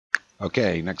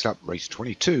Okay, next up, race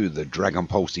 22, the Dragon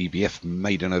Pulse E.B.F.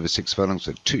 Maiden over 6 furlongs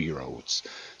for 2-year-olds.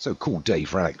 So, Cool Day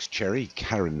for Alex Cherry,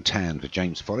 Karen Tan for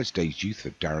James Forrest, Days Youth for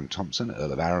Darren Thompson,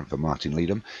 Earl of Arran for Martin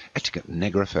Leadham, Etiquette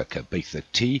Negra for Cabetha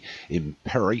T,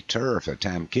 Imperator for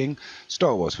Tam King,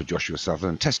 Star Wars for Joshua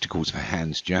Sutherland, Testicles for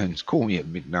Hans Jones, Call Me at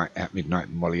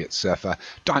Midnight Molly at Surfer,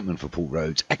 Diamond for Paul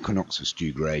Rhodes, Equinox for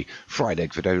Stu Gray, Fried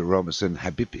Egg for David Robertson,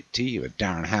 Habibit T for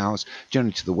Darren Howes,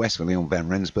 Journey to the West for Leon Van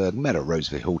Rensburg, Meadow Rose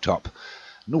for Hilltop,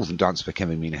 Northern Dance for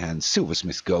Kevin Minahan,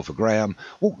 Silversmith Girl for Graham,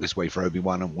 Walk This Way for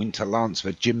Obi-Wan, and Winter Lance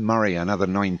for Jim Murray. Another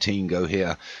 19 go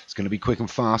here. It's going to be quick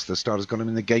and fast. The starter's got him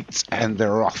in the gates, and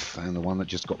they're off. And the one that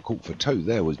just got caught for toe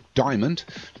there was Diamond.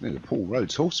 The Paul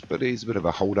Rhodes horse, but he's a bit of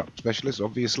a hold-up specialist,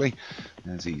 obviously,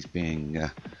 as he's being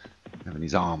having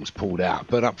his arms pulled out.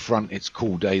 But up front, it's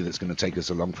Cool Day that's going to take us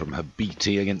along from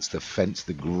Habiti against the fence.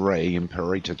 The grey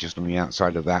Imperator just on the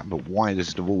outside of that, but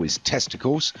widest of all is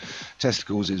Testicles.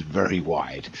 Testicles is very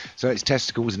wide. So it's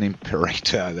Testicles and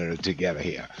Imperator that are together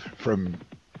here. From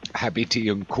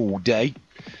Habiti and Cool Day,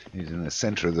 he's in the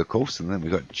centre of the course, and then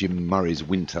we've got Jim Murray's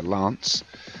Winter Lance.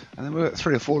 And then we've got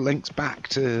 3 or 4 lengths back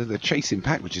to the chasing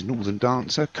pack, which is Northern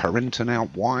Dancer, Currenton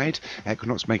out wide,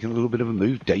 Equinox making a little bit of a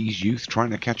move, Days Youth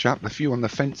trying to catch up. The few on the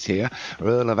fence here,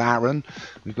 Earl of Arran,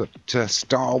 we've got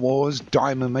Star Wars,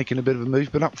 Diamond making a bit of a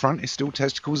move, but up front it's still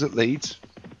Testicles that leads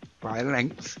by a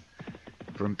length.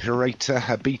 From Imperator,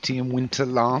 Habiti and Winter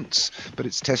Lance, but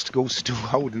it's Testicles still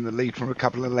holding the lead from a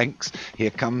couple of lengths.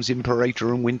 Here comes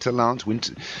Imperator and Winter Lance.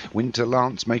 Winter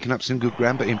Lance making up some good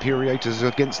ground, but Imperator's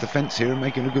against the fence here and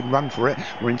making a good run for it.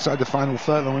 We're inside the final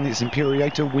furlong, and it's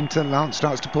Imperator. Winter Lance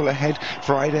starts to pull ahead.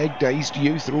 Fried Egg, Dazed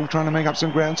Youth are all trying to make up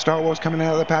some ground. Star Wars coming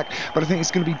out of the pack, but I think it's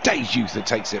going to be Dazed Youth that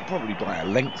takes it, probably by a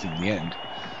length in the end.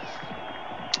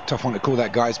 Tough one to call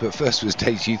that, guys, but first was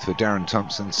Days Youth for Darren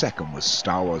Thompson, second was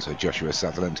Star Wars for Joshua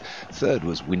Sutherland, third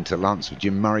was Winter Lance for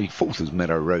Jim Murray, fourth was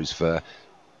Meadow Rose for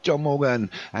John Morgan,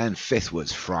 and fifth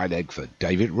was Fried Egg for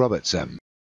David Robertson.